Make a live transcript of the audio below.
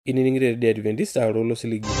Inining'ire Radio Adventist alo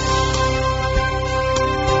siligi.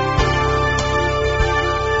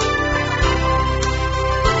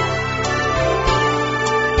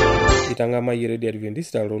 Itang'ama Radio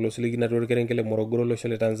Adventist alo siligi na torkerenkele Morogoro losho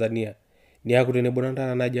le Tanzania. Niaku tenebo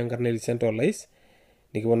nantara naji Enkarneli Central Lice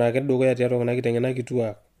nikipona ake dukuya tiatua kuna kiteng'enat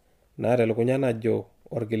kitwaak naata elukunya najo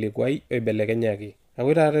orkilikwai oibelekenyaki.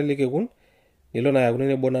 Ako taata elikekun nilo na yakune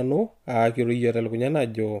nebo nanu aakiruyio telukunya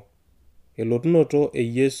najo elotunoto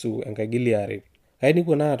e Yesu enkagiliare.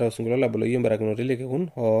 Kainiku naata osinkolio laboloyio mbarakinoto elikekun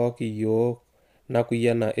kiyiok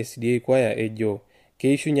nakuyiana SDA kwaya ejo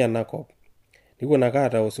keishunya nakop. Niku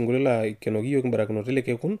nakaata osinkolio la kenokiyiok mbarakinoto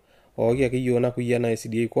elikekun kiyiok nakuyiana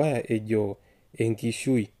SDA kwaya ejo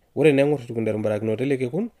enkishui. Ore neng'or tukundar mbarakinoto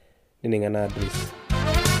elikekun nining'ena address.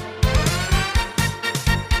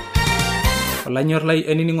 Olanyor lai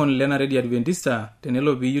eniningon lena Radio Adventista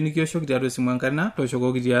tenelo piyu nikioshoki tiatua esimu enkarna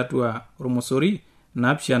toshokoki tiatua ormosori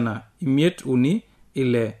 753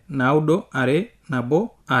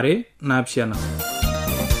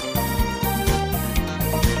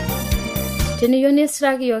 Teniyieu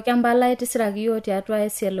nisiraki yiok empalai tisiraki yiok tiatua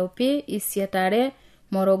SLP isietare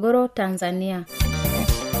Morogoro, Tanzania.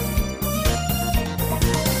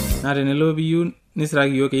 Na tenelo piyu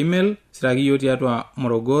nisiraki yiok email siraki yiok tiatua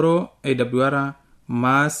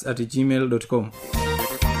morogoro@mas@gmail.com.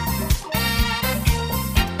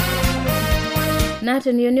 Na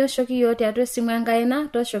teniyieu nioshoki yiok tiatua esimu enkaina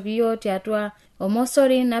toshoki yiok tiatua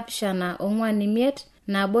ormosori 745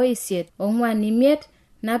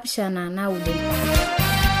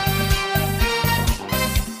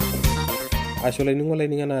 Ashola iningola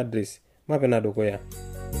ining'ena address mapena dukuya.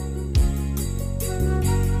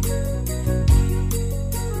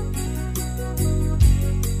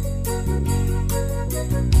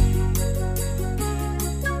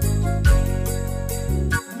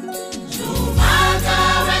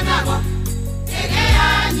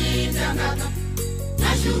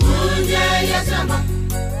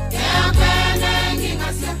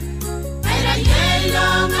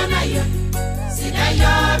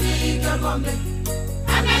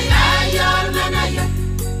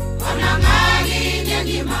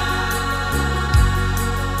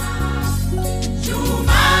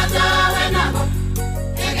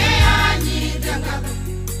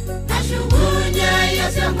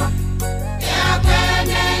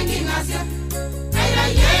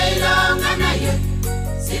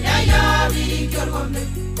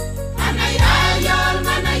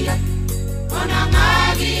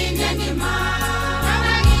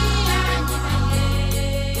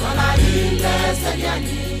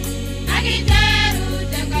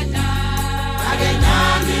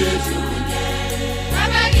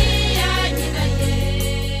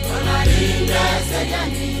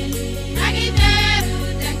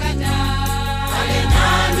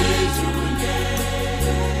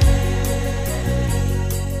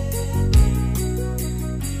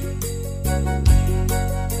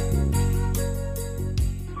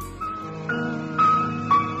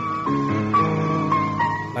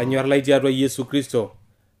 Anyor lai tiatua Yesu Kristo.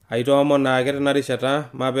 Aitoomon ake tenarishata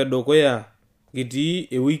mape dukuya kitii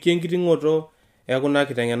ewiki enkiting'oto ekuna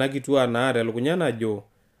kiteng'enat kitwaak naata elukunya najo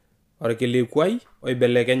orkilikwai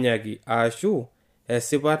oibelekenyaki ashu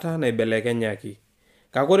esipata naibelekenyaki.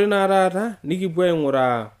 Kakore naa taata nikipuo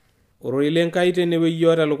aing'uraa ororei le Nkai tenewueji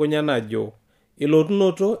oota elukunya najo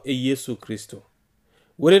elotunoto e Yesu Kristo.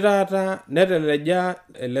 Ore taata neteleja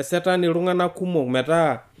ele Satan iltung'anak kumok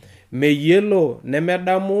metaa meyiolo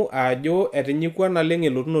nemedamu ajo etinyikua naleng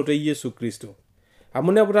elotunoto e Yesu Kristo.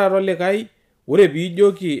 Amu nepu taata olikai ore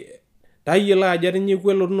piijoki tayiolo ajo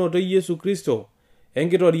etinyikua elotunoto e Yesu Kristo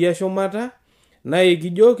enkitoria eshumata na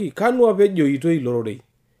ikijoki kanu apa ejoitoi ilo rorei.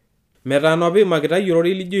 Metaana apa imakitai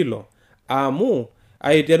ororei lijo ilo amu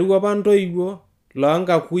aiteru apa ntoiwuo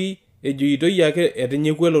loonkakui ejoitoi ake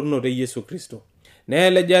etinyikua elotunoto e Yesu Kristo.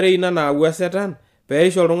 Neelejare ina naawua Satan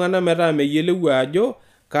peisho iltung'anak metaa meyiolou ajo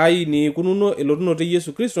kai niikununo elotunoto e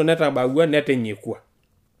Yesu Kristo netabawua netinyikua.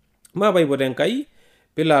 Mapa ipote Enkai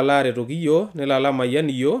pilo ala aretoki yiok, nelo ala mayian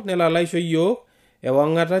yiok, nelo ala aisho yiok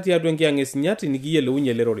ewang'ata tiatua enkiyang'esinyati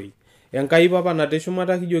nikiyiolounye ele rorei. Enkai papa natii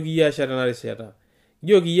shumata kijoki iyie asha tenarishata.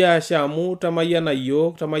 Kijoki iyie asha amu tamayiana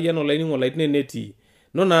yiok, tamayiana olainining'oni lai netii.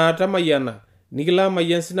 Nona tamayiana nikilo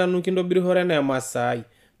amayian sinanu kintobirishore enaa emasaai.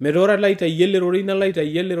 Metora laitayie ele rorei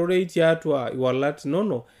nalaitayie ele rorei tiatua iwalat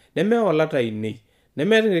inono neme walat ainei.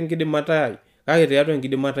 Nemeeta enkidimata ai kake tiatua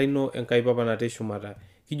enkidimata ino Enkai papa natii shumata.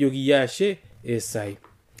 Kijoki iyie ashe esai.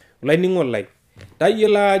 Olainining'oni lai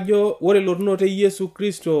tayiolo ajo ore elotunoto e Yesu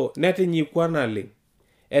Kristo netinyikua naleng.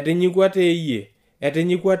 Etinyikua teeyie,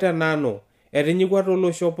 etinyikua tenanu, etinyikua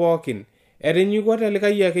tolosho pookin, etinyikuate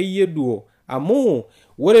likai akeyie duo amu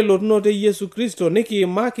ore elotunoto e Yesu Kristo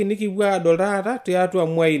nikiimaki nikipuo adol taata tiatua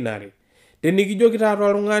muainare. Tenikijoki taata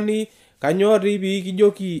oltung'ani kanyoo tii pii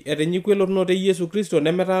kijoki etinyikua elotunoto e Yesu Kristo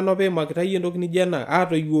nemetaana apa imakitai entoki nijo ena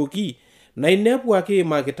aatoiwuoki, na inepu ake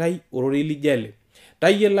imakitai ororei lijo ele.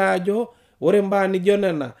 Tayiolo ajo ore mbaa nijo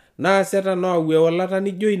nena naa setana ewalata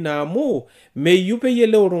nijo ina amu meyieu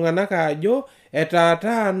peyiolou iltung'anak ajo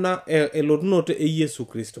etaataana elotunoto e Yesu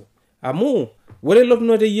Kristo. Amu ore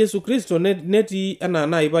elotunoto e Yesu Kristo netii enaa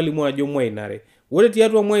nai palimu ajo muainare. Ore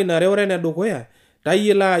tiatua muainare ore enedukuya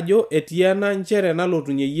tayiolo ajo etii ena nchere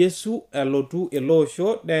nalotunye Yesu alotu ele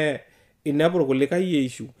osho inepu irkulikai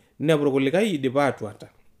eishu, inepu irkulikai idipa atuata.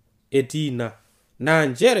 Etii ina naa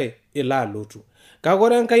nchere ilo alotu. Kake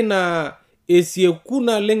ore enkai naa esieku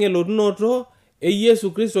naleng elotunoto e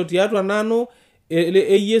Yesu Kristo tiatua nanu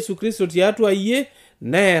e Yesu Kristo tiatua yie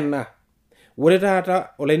neena. Ore taata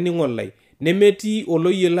olainining'o lai nemetii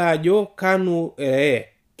oloyiolo ajo kanu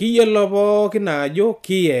kiyiolo pookin ajo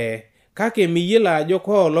kiyee, kake miyiolo ajo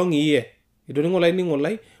koolong iye. Itoning'o olainining'o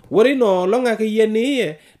lai, ore ina olong akeyie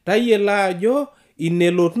niye tayiolo ajo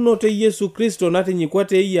inelotunoto e Yesu Kristo natinyikua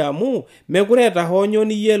teyie amu mekure eeta hoo nyoo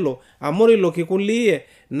niyiolo amu ore ilo kekun liye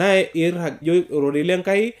naa irrag jo ororei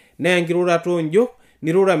lenkai naa enkirurata onjok,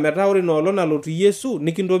 nirura metaa ore ina olong nalotu Yesu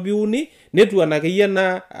nikintobiuni netuan akeyie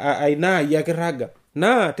aina ayie ake irraga.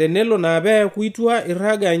 Naa tenelo naa peeku itua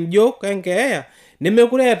irraga njok enkeeya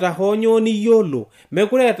nemekure eeta hoo nyoo niyiolo,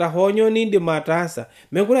 mekure eeta hoo nyoo niindim ataasa,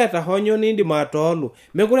 mekure eeta hoo nyoo niindim atoolu,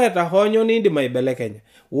 mekure eeta hoo nyoo niindim aibelekenya.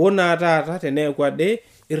 Wona taata teneeku ade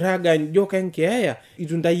irraga njok enkeeya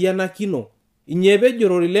itu intayianakino. Inyepejo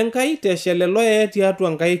ororei lenkai teshelelo tiatua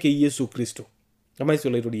nkaik e Yesu Kristo. Amaisi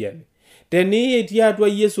olaitoriani. Teniye tiatua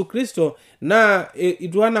Yesu Kristo naa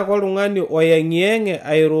itu anake oltung'ani oyeng'iyeng'e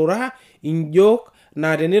airura injok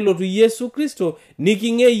naa tenelotu Yesu Kristo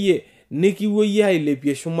niking'eyie nikiwuoyie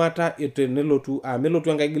ailepie shumata tenelotu melotu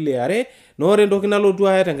enkaigili are, na ore entoki nalotu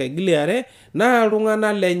aya tenkaigili are naa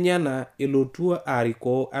iltung'anak lenyana elotu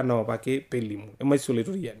arikoo anaa opake pelimu. Emaisi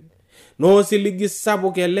olaitoriani. Noosiligi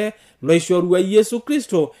sapuk ele loishorua Yesu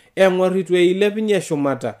Kristo eng'or itu eilepunye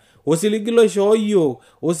shumata. Osiligi loishoo yiok,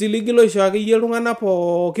 osiligi loishoo akeyie iltung'anak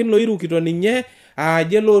pookin loirukito ninye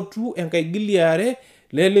aje lotu enkaigili are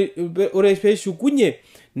ore peeshukunye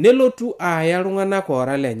nelotu aya iltung'anak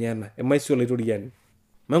oora lenyana. Emaisi olaitoriani.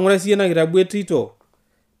 Maing'ura siyie ena kitabu e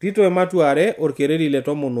Tito ematuare orkereri le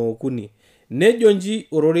 13 nejo nji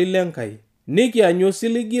ororei lenkai nikianyu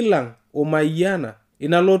osiligi lang omayiana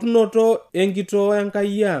ina lotunoto enkitoo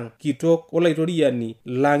Enkai ang kitok olaitoriani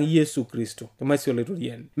lang Yesu Kristo. Emaisi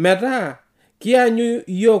olaitoriani. Metaa kianyu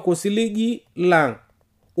yiok osiligi lang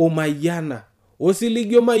omayiana.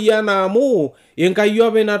 Osiligi omayiana amu Enkai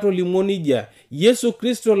openy natolimuo nija Yesu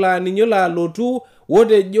Kristo laa ninye lalotu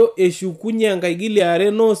wotejo eshukunye enkaigili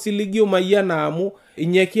are no osiligi omayiana amu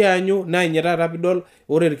inye kianyu naa inye taata pidol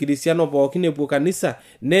ore irkirisiano pookin epuo kanisa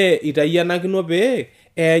ne itayianakino pee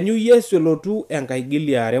eenyu Yesu elotu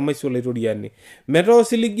enkaigili are. Emaisi olaitoriani. Metaa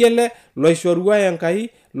osiligi ele loishorua Enkai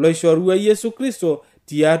loishorua Yesu Kristo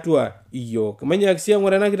tiatua iyiok. Manyaaki sii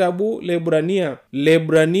eng'ura ena kitabu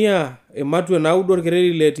Lebrania ematue 9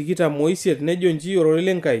 orkereri le 28 nejo nji ororei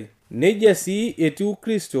lenkai. Neja sii etiu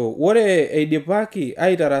Kristo, ore eidipaki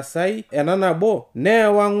aitarasai ena nabo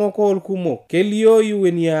neewa ng'okol kumok, kelioyu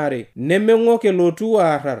eniare, nemeng'ok elotu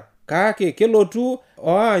arrar, kake kelotu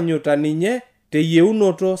oanyuta ninye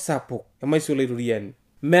teyieunoto sapuk. Emaisi olaitoriani.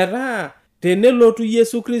 Metaa tenelotu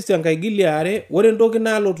Yesu Kristo enkaigili are, ore entoki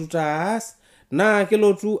nalotu taas naa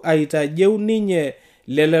kelotu aitajeu ninye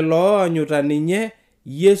lelelo oanyuta ninye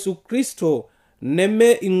Yesu Kristo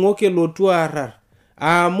neme ing'ok elotu arrar.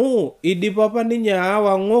 Amu idipa apa ninye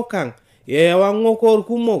aawa ng'okang, eewa ng'okol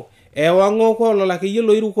kumok, eewa ng'okol akeyie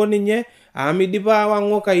loiruko ninye, amu idipa aawa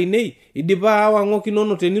ng'ok ainei, idipa aawa ng'ok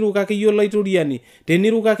inono teniruko akeyie olaitoriani,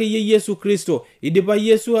 teniruko akeyie Yesu Kristo, idipa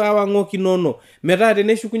Yesu aawa ng'ok inono. Metaa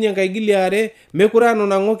teneshukunye enkaigili are, mekure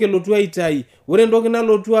anona ng'ok elotu aitai. Ore entoki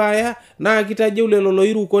nalotu aya naa kitajeu lelo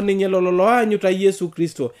loiruko ninye lelo loanyuta Yesu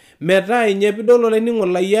Kristo. Metaa inye pidol olainining'o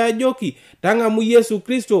lai ajoki tang'amu Yesu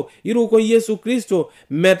Kristo, iruko Yesu Kristo,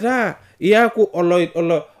 metaa iaku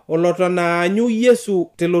oloton aanyu Yesu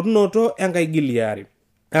telotunoto enkaigili are.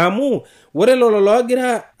 Amu ore lelo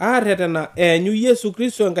loogira arretena eenyu Yesu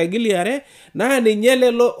Kristo enkaigili are naa ninye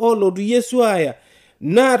lelo olotu Yesu aya.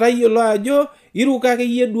 Naa tayiolo ajo iruko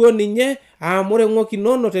akeyie duo ninye amu ore ng'ok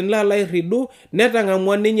inono tenilo alo airridu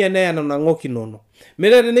netang'amua ninye neya nena ng'ok inono.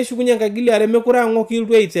 Metaa teneshukunye enkaigili are mekure ng'ok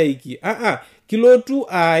iltu aitaiki. Kilotu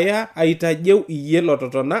aya aitajeu iyie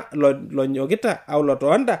lototona lonyokita au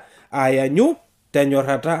lotoonda ayanyu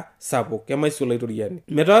tenyorrata sapuk. Kemaisho laitoriani.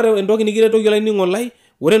 Metaa ore entoki nikiretoki olainining'o lai,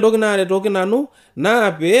 ore entoki naaretoki nanu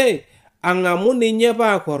naa pee ang'amu ninye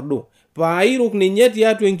paakordu, pairuk ninye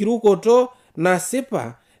tiatua enkirukoto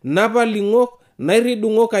nasipa, napaling'ok,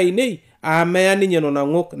 nairidung'ok ainei, meya ninye nona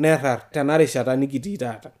ng'ok nerrar tena rishata nikitii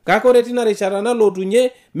taata. Kake ore tina rishata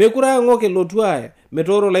nalotunye, mekure ang'ok elotu aya,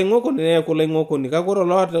 metooro laing'okoni neeku laing'okoni, kake ore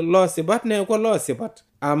loosipat neeku loosipat.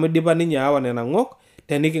 Amu idipa ninye aawa nena ng'ok,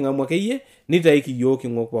 teniking'amu akeyie nitaiki yiok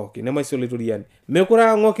ing'ok pookin. Nemaisho laitoriani. Mekure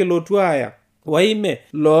ang'ok elotu aya, waime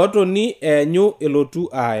lootoni eenyu elotu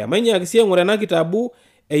aya. Mainyaaki sii aing'ura ena kitabu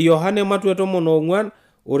e Yohane Matwe 14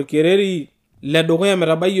 orkereri ledukuya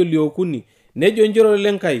metabai oliokuni. Nejo njoro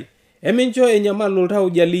lenkai, emincho enyamalu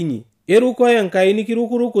iltauja linyi, eruko Enkai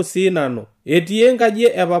nikirukuruku sii nanu. Etii enkaji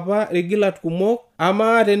epapa irgilat kumok,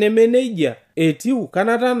 amaa tenemenejia etiu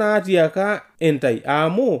kanata naatiaka entai,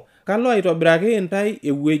 amu kalo aitobiraki entai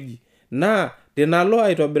ewueji, naa tenalo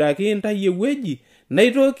aitobiraki entai ewueji,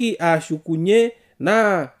 naitoki ashukunye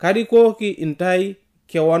naa karikoki intai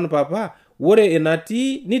kewan papa, ore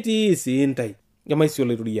enatii nitii sii intai. Kemaisho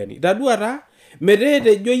laitoriani. Tadua taa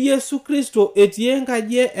metejo Yesu Kristo etii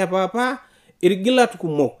enkaji epapa irgilat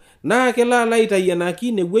kumok, naa kelo aitayianaki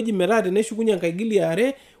inewueji metaa teneshukunye enkaigili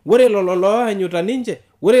are, ore lelo loanyuta ninche,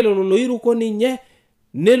 ore lelo loiruko ninye,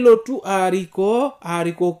 nelotu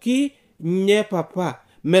arikoki nye papa.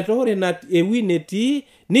 Metaa ore ewueji netii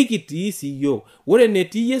nikitii siyiok, ore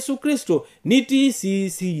netii Yesu Kristo nitii sii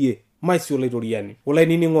siyie. Maisho laitoriani.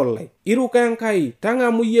 Olainining'o lai, iruko Enkai,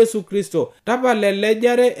 tang'amu Yesu Kristo, tapala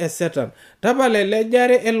elejare e Satan, tapala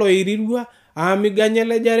elejare eloirirua, miganya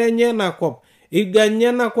elejare enye enakop, iganya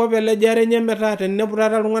enakop elejare enye metaa tenepu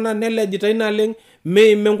taata iltung'anak nelejita naleng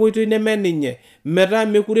meime enkoitoi neme ninye, metaa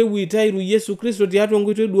mekure epuoita airu Yesu Kristo tiatua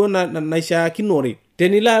enkoitoi duo naishaakinore.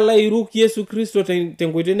 Tenilo alo airuk Yesu Kristo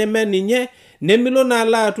tenkoitoi neme ninye, nemilo naa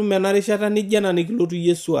alo atum ena rishata nijo ena nikilotu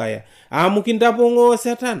Yesu aya, amu kintapong'oo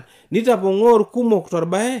Satan, nitapong'oo irkumok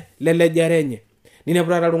torbae lelejare enye. Ninepu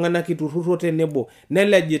taata iltung'anak iturrurro tenebo,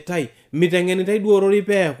 nelejitai, miteng'enitai duo ororei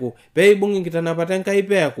peeku, peibung' inkitanapata Enkai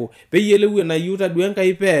peeku, peyiolou enayieuta duo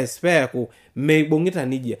Enkai peeku, meibung'ita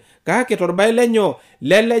nijia. Kake torbae lenyoo,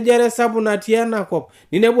 lelejare sapuk natii enakop.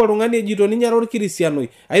 Ninepu oltung'ani ejito ninye orkirisianoi,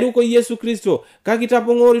 airuko Yesu Kristo, kake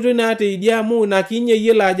itapong'oritoi naa teidia amu ina kinyi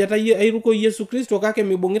eyiolo ajo airuko Yesu Kristo, kake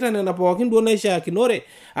mibung'ita nena pookin duo naishaakinore.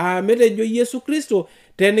 Metejo Yesu Kristo,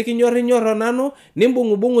 tenikinyorrinyorro nanu,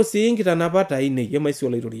 nimbung'ubung'u sii inkitanapat ainei. Emaisho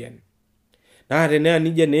laitoriani. Naa tenea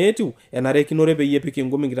nija neetiu, enarikinore peyie epik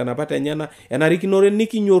engum inkitanapat enyena, enarikinore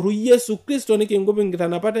nikinyorru Yesu Kristo nikingum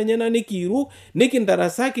inkitanapat enyena, nikiiru,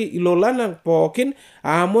 nikintarasaki ilolan pookin,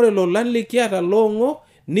 amu ore ilolan likiata loong'ok,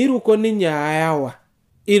 niruko ninye ayawa.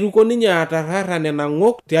 Iruko ninye atarrarra nena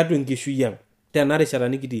ng'ok tiatua enkishui ang' tena rishata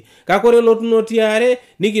nikitii. Kake ore elotunoto are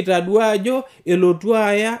nikitadua ajo elotu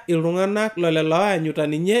aya iltung'anak lolelo aanyuta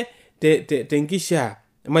ninye tenkishaa.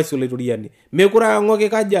 Emaisho laitoriani. Mekure ang'ok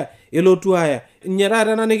kaja elotu aya. Nye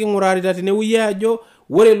taata ena niking'urarita tenewueji ajo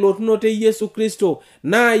ore elotunoto e Yesu Kristo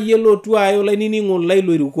naa yelotu aya olainining'o lai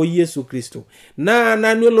loiruko Yesu Kristo. Naa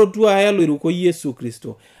nanu elotu aya loiruko Yesu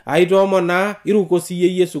Kristo. Aitoomon iruko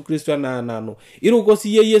siye Yesu Kristo enaa nanu. Iruko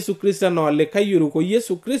siye Yesu Kristo enaa olikai oiruko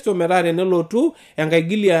Yesu Kristo metaa tenelotu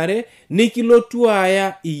enkaigili are nikilotu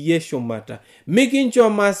aya iyie shumata. Mikincho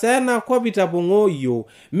masaa enakop itapong'oo yiok.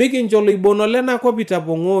 Mikincho loibono lenakop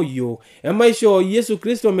itapong'oo yiok. Emaisho Yesu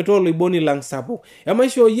Kristo metaa oloiboni lang' sapuk.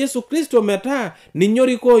 Emaisho Yesu Kristo metaa ninye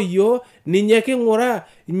orikoo yiok, ninye king'uraa,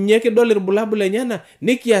 ninye kidol irbulabul lenyana,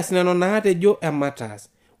 nikias neno naatejo emataas.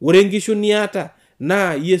 Ore nkishu niata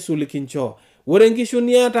naa Yesu likinchoo. Ore nkishu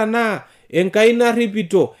niata naa Enkai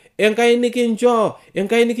narripito, Enkai nikinchoo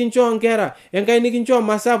nkera, Enkai nikinchoo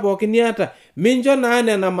masaa pookin niata. Mincho naa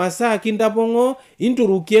nena masaa kintapong'oo,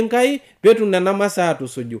 inturukie Enkai petum nena masaa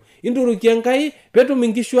atusuju. Inturukie Enkai petum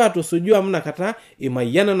inkishu atusuju amu nakata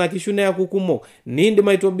imayiana na kishu neeku kumok. Niindim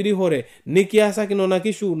aitobirihore, nikiasaki nona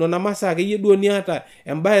kishu, nona masaa akeyie duo niata,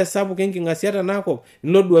 embaye sapuk enking'asia tenakop,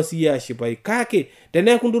 nilo duo siye ashipai. Kake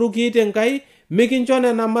teneeku inturukiite Enkai, mikincho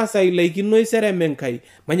nena masaa ilaikino iserem Enkai.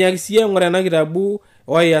 Manyaaki siye aing'ura ena kitabu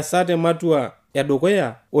oiyasat ematua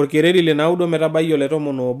edukuya orkereri le9 metabai ole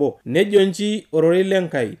 11. Nejo nchi ororei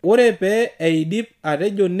lenkai, ore pee eidip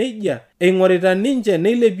atejo nejia, eing'orita ninche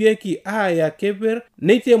neilepieki aaya keper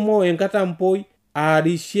neitemoo enkatampoi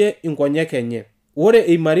aarishie inkonyek enye. Ore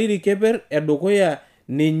eimariri keper edukuya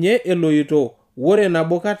ninye eloito, ore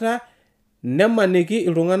nabo kata nemaniki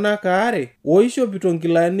iltung'anak aare oishopito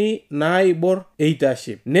nkilani naibor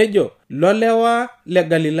eitashe. Nejo, lolewa le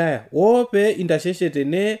Galilaya, pee intasheshe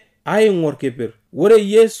tene aing'or keper. Ore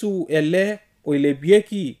Yesu ele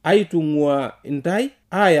oilepieki aitung'ua intai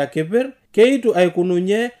aya keper keitu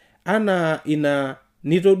aikununye anaa ina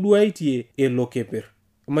nitoduaitie elo keper.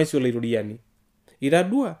 Maisho laitoriani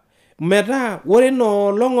itadua metaa ore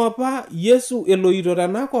noolong apa Yesu eloito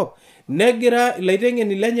tenakop negira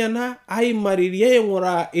ilaiteng'eni lenyana aimaririe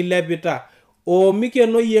aing'uraa ilepita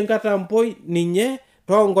omikenoyie nkatampoi ninye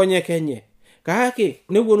toonkonyek enye. Kake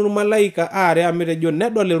neponu irmalaika aare amitejo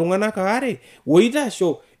nedol iltung'anak aare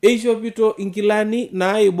woitasho eishopito inkilani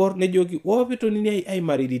naibor nejoki oopito nini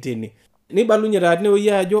aimariri tene. Nibalunye taatine woi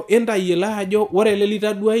ajo entayiolo ajo ore ele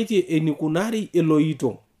litaduaitie enikunari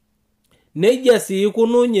eloito. Nejia sii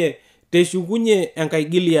ikununye teshukunye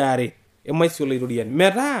enkaigili are. Emaisho laitoriani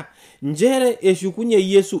metaa njere eshukunye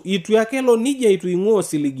Yesu itu akelo nija itu ing'ua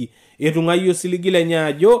osiligi etung'ayio osiligi lenye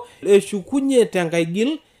ajo eshukunye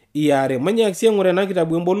tenkaigil iare. Manyaaki eng'ura ena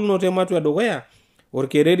kitabu embolunoto ematu edukuya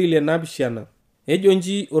orkereri le 7 ejo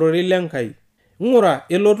nji ororei lenkai ng'ura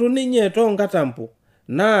elotu ninye toonkatampo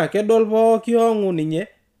naa kedol pooki ong'u ninye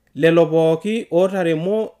lelo pooki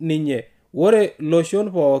ootaremo ninye ore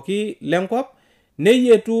loshon pooki lenkop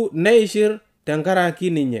neyietu neishir tenkaraki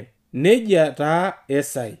ninye. Nejia taa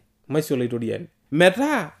esai. Maisho laitoriani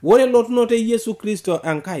metaa ore lotunoto Yesu Kristo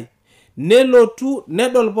Enkai nelotu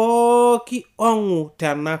nedol pooki ong'u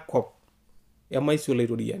tenakop. Emaisho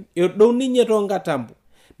laitoriani edou ninye toonkatampo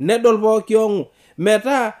nedol pooki ong'u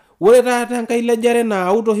metaa ore taata Enkai lejare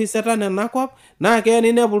naau tohi Satan enakop naa keya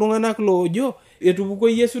ninepu iltung'anak loojo etupukuo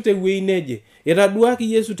Yesu tewuei neje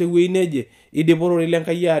etaduaki Yesu tewuei neje idipa ororei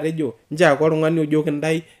lenkai atejo njaako oltung'ani ojo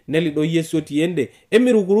kintai nelido Yesu otii ende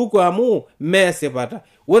emirukuruku amu meesipata.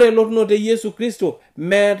 Ore elotunoto Yesu Kristo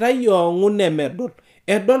meetai ong'u nemedol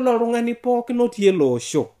edol oltung'ani pookin otii ele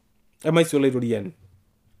osho. Emaisho laitoriani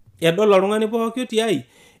edol oltung'ani pookin otii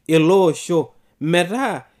ele osho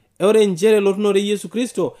metaa ore njere elotunoto Yesu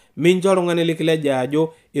Kristo mincho oltung'ani likileja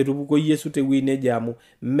ajo etupukuo Yesu tewuei neje amu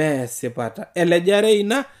meesipata. Elejare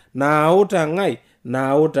ina nauta ng'ai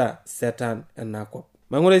nauta Satan enakop.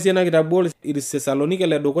 Mang'ura sii ena kitabu Irtesalonike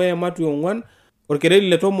ledukuya ematu 4 orkereri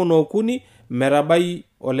le 13 metabai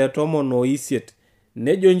ole 18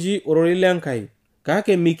 nejo nji ororei lenkai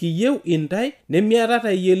kake mikiyieu intai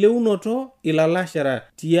nemiatata eyielounoto ilalashara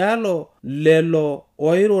tialo lelo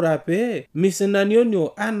oirura pee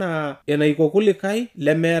misinanionio anaa enaiko kulikai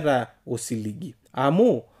lemeeta osiligi.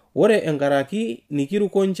 Amu ore enkaraki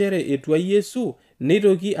nikiruko njere etua Yesu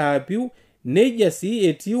neitoki aapiu nejia sii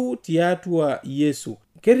etiu tiatua Yesu.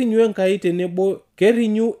 Kerinyu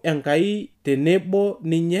Enkai tenebo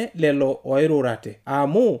ninye lelo oirurate.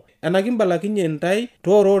 Amu enakimbalakinye ntai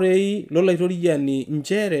toororei lolaitoriani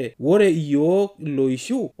njere ore iyiok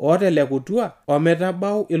iloishu ootelekutua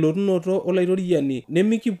ometabau elotunoto olaitoriani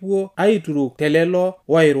nemikipuo aituruk telelo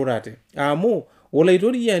oirurate. Amu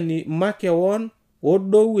olaitoriani makewon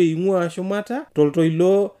odou eing'ua shumata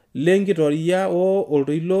toltoilo lenkitoria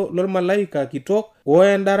oltoilo lormalaika kitok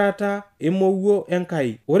endarata emowuo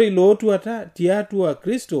Enkai. Ore ilootuata tiatua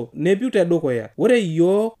Kristo nepiu tedukuya. Ore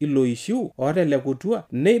iyiok iloishu ootelekutua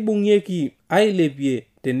neibung'ieki ailepie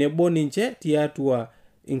tenebo ninche tiatua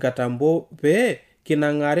inkatambo pee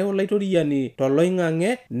kinang'are olaitoriani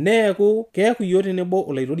toloing'ang'e neeku keeku iyiok tenebo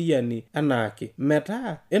olaitoriani anaake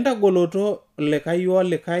metaa entagoloto likai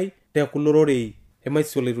olikai tekulo rorei.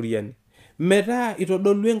 Emaisho olaitoriani metaa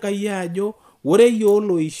itodolu Enkai ajo ore iyiok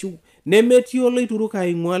loishu nemetii oloituruk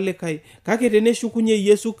aing'ua likai kake teneshukunye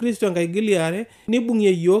Yesu Kristo enkaigili are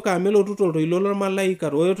nibung'ie iyiok amelotu toltoilo lormalaika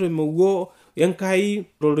oetemowuo Enkai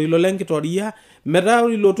toltoilo lenkitoria metaa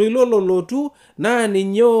ilo toilo lolotu naa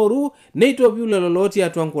ninye oru neitopiu lelo lotii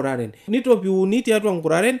atua nkuraren nitopiuni tiatua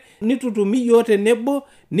nkuraren nitutumi iyiok tenebo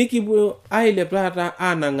nikipuo ailep taata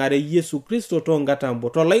anang'are Yesu Kristo toonkatambo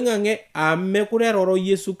toloing'ang'e mekure eroro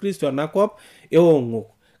Yesu Kristo enakop eong'ok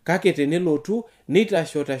kake tenelotu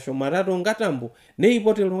nitasho teshumata toonkatambo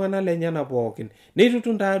neipot iltung'anak lenyana pookin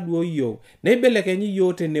neitutum taaduo iyiok neibelekenyi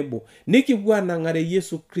iyiok tenebo nikipuo anang'are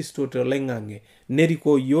Yesu Kristo toloing'ang'e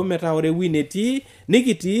nerikoo iyiok metaa ore ewuei netii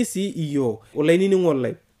nikitii sii iyiok. Olainining'o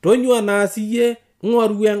lai tonyua naa siyie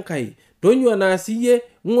ng'oru Enkai tonyua naa siyie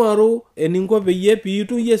ng'oru eninko peyie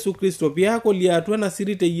piitu Yesu Kristo piaku liatua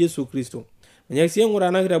nasiri te Yesu Kristo. Manyaaki sii eng'ura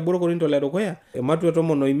ena kitabu Korinto ledukuya ematu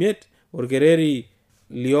 15 orkereri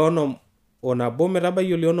lionom onabo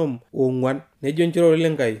metabaiki lionom ong'uan nejo njere ororei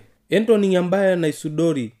lenkai entoning embaye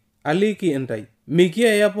naisudori aliki entai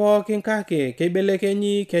mikiaya pookin kake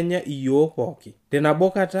keibelekenyi Kenya iyiok pooki tenabo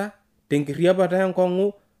kata tenkirriapata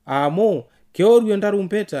enkong'u amu keoru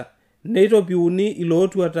entarumpeta neitopiuni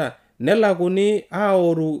ilootuata nelakuni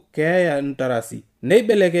aoru keeya ntarasi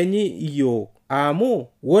neibelekenyi iyiok amu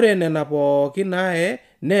ore nena pookin naaye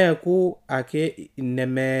neeku ake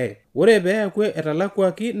nemee. Ore peeku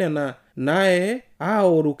etalakuaki nena naaye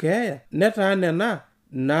aaoru keeya, netaa nena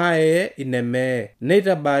naaye inemee,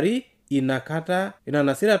 neitabari inakata ina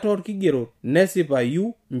nasirata orkigerot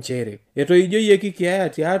nesipayu nchere etoijoyieki keeya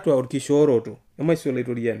tiatua orkishooroto. Emaisho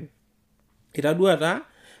Laitoriani, itadua taa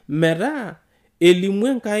metaa elimu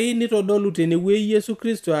Enkai nitodolu tenewueji Yesu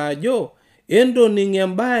Kristo ajo entoning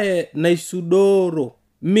embaye naisudoro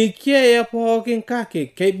mikieye pookin kake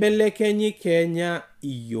keibelekenyi Kenya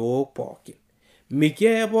iyiok pookin.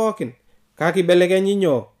 Mikieye pookin kake ibelekenyi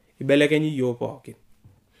nyoo? Ibelekenyi iyiok pookin.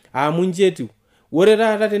 Amu njetu ore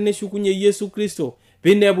taata teneshukunye Yesu Kristo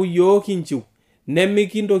pinepu iyiok inchiu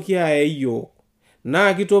nemikintoki aye iyiok,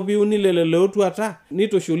 naa kitopiuni lelo lootuata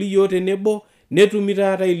nitushuli iyiok tenebo netumi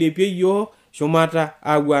taata ilepie iyiok shumata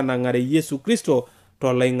aapuo anang'are Yesu Kristo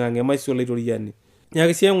toloing'ang'e. Emaisho Laitoriani,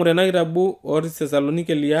 nyaaki sii aing'ura ena kitabu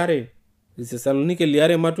ootesalonika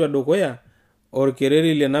liare matua dukuya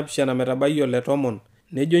orkereri le 7 metabai ole 10,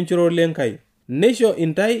 nejo nchororo lenkai neisho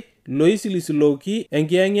intai loisilisiloki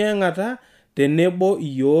enkiyeng'iyeng'ata tenebo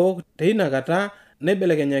iyiok teinakata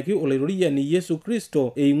naibelekenyaki Olaitoriani Yesu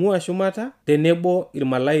Kristo eing'ua shumata tenebo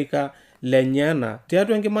irmalaika lenyana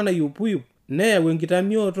tiatua enkima nayupuyup, neyau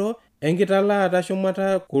enkitamioto enkitalaata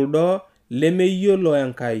shumata kuldo lemeyiolo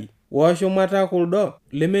Enkai woshumata kuldo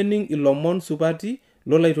lemening ilomon supati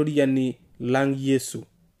lolaitoriani lang Yesu.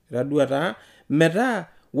 Itadua taa metaa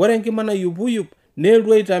ore enkima nayupuyup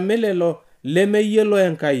neeltu aitamel lelo lemeyiolo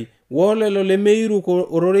Enkai wolelo lemeiru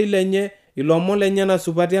ororei lenye ilomon lenyana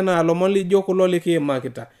supati enaa ilomon lijo kulo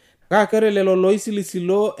likiimakita. Kake ore lelo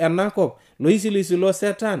loisilisilo enakop, loisilisilo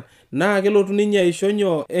Setan, naa kelotu ninye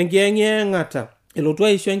aishonyo enkiyeng'iyeng'ata, elotu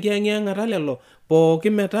aisho enkiyeng'iyeng'ata lelo pooki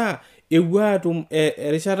metaa epuo atum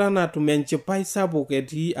erishata natum enchipai sapuk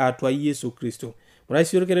etii atua Yesu Kristo. Ore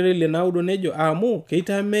sii orkereri le 9 nejo amu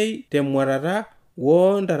keitamei temwatata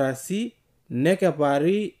wontarasi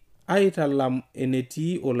nekepari aitalam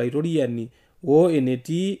enetii Olaitoriani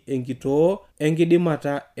enetii enkitoo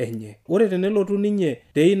enkidimata enye. Ore tenelotu ninye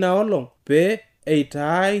teina olong pee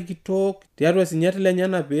eitaai kitok tiatua sinyat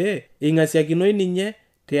lenyana pee ing'asiakinoi ninye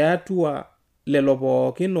tiatua lelo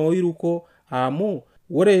pookin oiruko, amu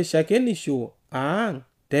ore shakenisho aang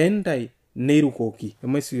tentai neirukoki.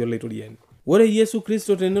 Emaisho Laitoriani, ore Yesu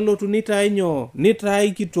Kristo tenelotu nitai nyoo?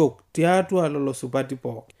 Nitai kitok tiatua lelo supati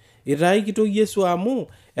pookin. Itai kitok Yesu amu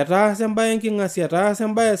etaasa embaye enking'asia, etaasa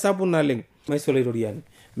embaye sapuk naleng. Emaisho Laitoriani,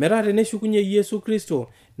 metaa teneshukunye Yesu Kristo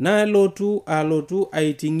naa alotu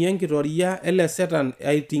aiting'ie enkitoria ele Setan,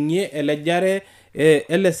 aiting'ie elejare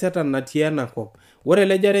ele Setan natii enakop. Ore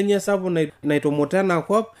elejare enye sapuk naitomuta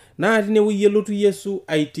enakop naa tinewueji elotu Yesu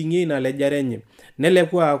aiting'ie ina lejare enye,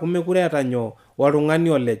 neleku aaku mekure eeta nyoo? Oltung'ani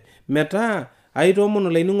olej. Metaa aitoomon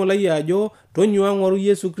olainining'o lai ajo tonyuaa ng'oru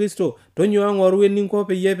Yesu Kristo, tonyuaa ng'oru eninko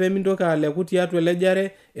peemintoki aleku tiatua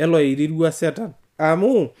elejare eloirirua Setan.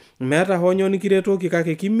 Amu meeta honyo nikiretoki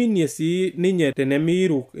kake kiminie sii ninye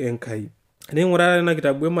tenemiiru Enkai. Ning'urara ena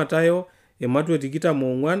kitabu Matayo ematua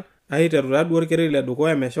 24 aiteru taduo orkereri le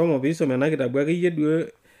dukuya meshomo piisome ena kitabu akeyie duo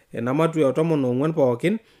ena matua 14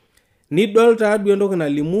 pookin, nidol taduo entoki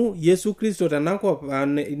nalimu Yesu Kristo tenakop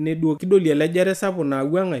neduo kidolie elejare sapuk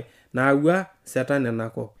naawuang'ai naawua Setan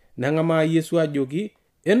enakop. Neng'amaa Yesu ajoki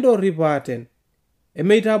endorripo aten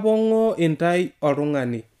emeitapong'o intai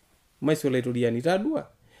oltung'ani. Emaisho Laitoriani, tadua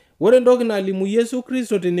ore entoki nalimu Yesu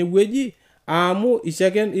Kristo tenewueji amu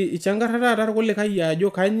ichangarra taata irkulikai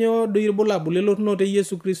ajo kanyoo doi irbulabul elotunoto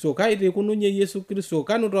Yesu Kristo, kaita ikununye Yesu Kristo,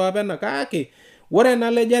 kanu apa ena. Kake ore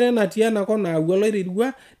ena lejare natii enakop naawua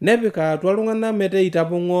oloirirua nepika atua iltung'anak metaa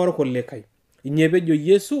itapong'oo irkulikai. Ina pejo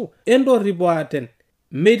Yesu endorripo aten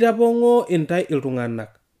meitapong'o intai iltung'anak.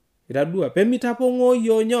 Itadua pemitapong'o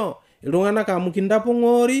yonyo iltung'anak amu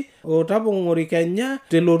kintapong'ori otapong'ori Kenya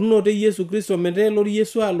telotunoto Yesu Kristo, metaa elori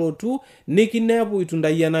Yesu alotu nikinepu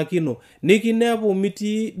itundayianakino, nikinepu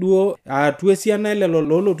mitii duo atua esiana lelo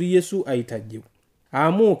loolotu Yesu aitajiu.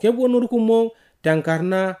 Amu kepuonu irkumok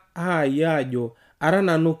tenkarna aayie ajo ara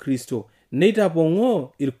nanu Kristo, neitapong'oo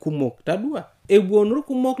irkumok. Tadua epuonu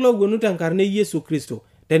irkumok loopuonu tenkarna Yesu Kristo.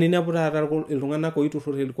 Teninepu taata iltung'anak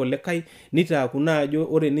oiturrurri irkulikai nitaaku naa ajo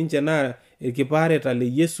ore ninche naa irkipaareta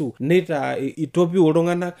le Yesu, nitaa itopiu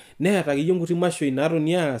iltung'anak, neeta akeyie nkuti mashoi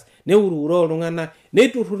naatoni aas, neururo iltung'anak,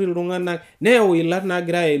 neiturrurri iltung'anak, neyau ilat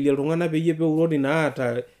naagira aelie iltung'anak peyie peurori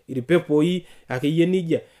naata irpepoi akeyie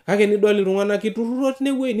nijia. Kake nidol iltung'anak iturruro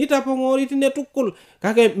tinewueji nitapong'ori tine tukul,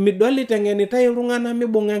 kake midol iteng'enitai iltung'anak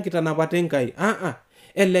mibung'a enkitanapata Enkai.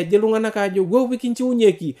 Eleje iltung'anak ajo wou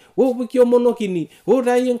pikinchiunyeki, wou pikiomonokini, wou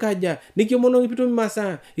taayie nkaja, nikiomonoki pitum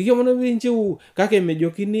masaa, ikiomonoki pinchiu, kake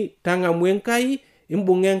mejokini tang'amu Enkai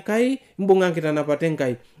imbung'a Enkai, imbung'a nkitanapata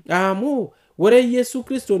Enkai. Amu ore Yesu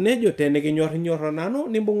Kristo nejo tenikinyorr nanu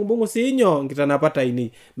nimbung'ubung'u siinyo nkitanapata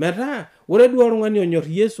ainei. Metaa ore duo oltung'ani onyorr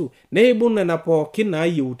Yesu neibung' nena pookin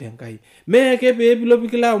naayieu tenkai. Mee ake peepilo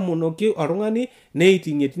pikilo amonoki oltung'ani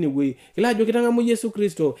neiting'ie tinewueji. Kilo ajo kitang'amu Yesu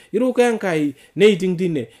Kristo, iruko Enkai neiting'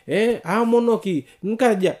 tine. Amonoki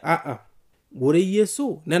nkaja. Ore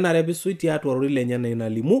Yesu nenare piisuj tiatua ororei lenye enaa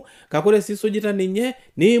enalimu, kake ore sii isujita ninye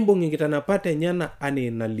niimbung' nkitanapata enyenak enaa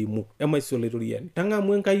enalimu. Emaisho olaitoriani.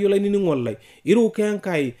 Tang'amu Enkai olainining'oni lai, iruko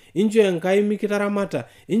Enkai, inchoo Enkai mikitaramata,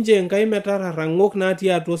 inchoo Enkai metarara ng'ok natii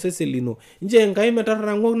atua osesen lino, inchoo Enkai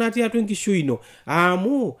metarara ng'ok natii atua enkishui ino,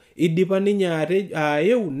 amu idipa ninye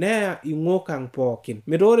aeu neya ing'ok ang' pookin.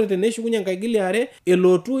 Metaa ore teneshukunye nkaigili are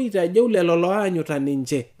elotu aitajeu lelo loanyuta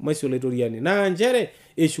ninche. Emaisho olaitoriani. Naa nchere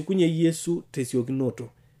eshukunye Yesu tesiokinoto.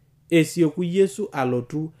 Esieku Yesu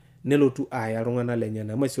alotu nelotu aya iltung'anak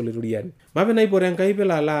lenyenak. Emaisho olaitoriani. Mape naipot Enkai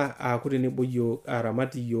pelo ala aaku tenebo yiok,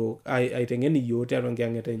 aramat yiok, aiteng'en yiok tiatua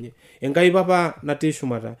nkiyang'et enye. Enkai Papa natii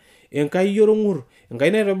shumata, Enkai orng'ur,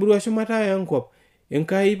 Enkai naitobirua shumata enkop,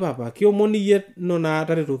 Enkai Papa kiomon iyie nona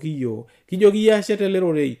taretoki yiok, kijoki iyie ashe tele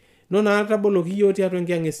rorei, nona taboloki yiok tiatua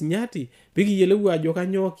nkiyang'et sinyati, pikiyiolou ajo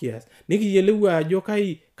kanyoo kias, nikiyiolou ajo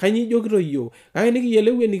kanyoo ijokito yiok, kake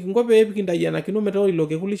nikiyiolou enikinko peekintayianakino metaa ilo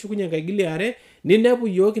kekun lishukunye nkaigili are, ninepu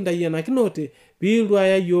yiok kintayianakinote piilotu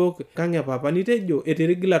aya yiok kang' e Papa nitejo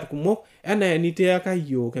eterigilat kumok enaa enitiaka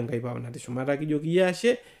yiok. Enkai Papa natii shumata kijoki iyie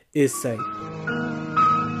ashe esai.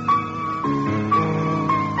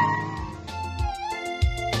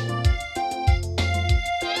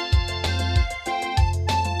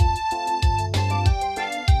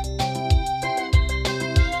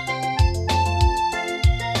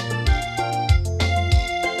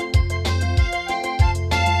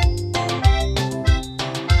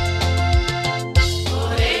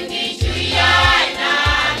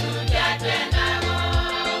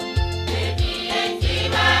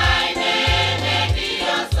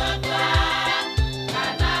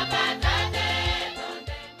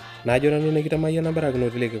 Najo nanu nekitamayiana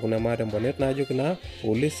barakinoto leke kuna maata mbonet najo kina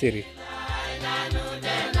ole siri.